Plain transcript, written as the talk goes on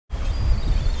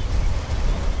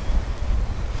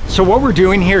So what we're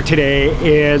doing here today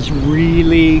is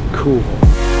really cool.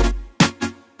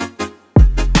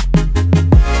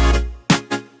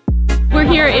 We're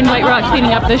here in White Rock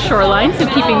cleaning up the shoreline, so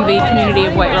keeping the community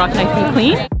of White Rock nice and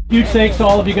clean. Huge thanks to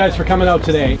all of you guys for coming out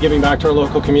today. Giving back to our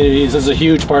local communities is a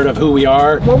huge part of who we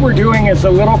are. What we're doing is a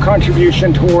little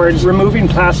contribution towards removing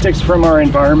plastics from our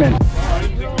environment.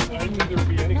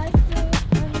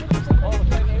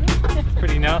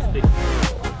 Pretty nasty.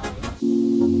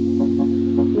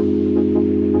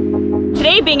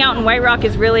 Today being out in White Rock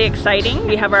is really exciting.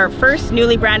 We have our first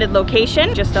newly branded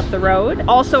location just up the road.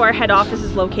 Also our head office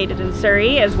is located in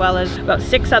Surrey, as well as about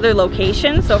 6 other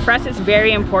locations. So for us it's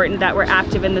very important that we're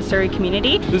active in the Surrey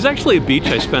community. There's actually a beach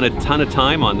I spent a ton of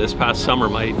time on this past summer.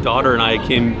 My daughter and I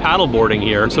came paddleboarding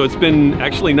here. So it's been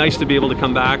actually nice to be able to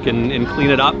come back and clean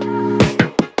it up.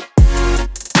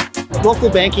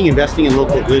 Local banking, investing in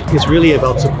local good is really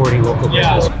about supporting local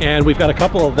business. And we've got a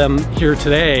couple of them here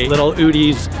today. Little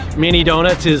Udi's Mini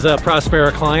Donuts is a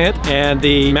Prospera client, and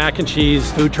the mac and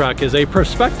cheese food truck is a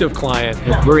prospective client.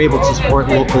 If we're able to support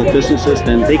local businesses,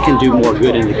 then they can do more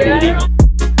good in the community.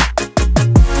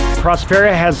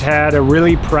 Prospera has had a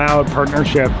really proud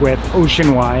partnership with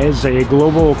OceanWise, a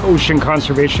global ocean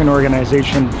conservation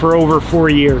organization, for over 4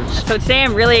 years. So today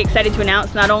I'm really excited to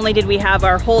announce not only did we have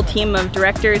our whole team of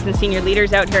directors and senior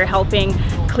leaders out here helping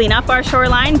clean up our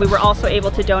shoreline, we were also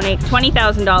able to donate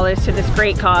 $20,000 to this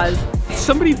great cause.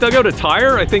 Somebody dug out a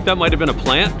tire. I think that might have been a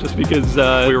plant, just because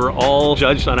we were all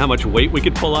judged on how much weight we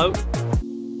could pull out.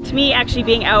 To me, actually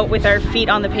being out with our feet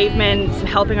on the pavement,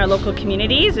 helping our local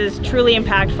communities is truly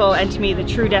impactful, and to me the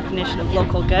true definition of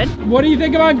local good. What do you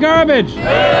think about garbage?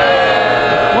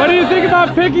 What do you think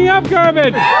about picking up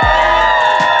garbage?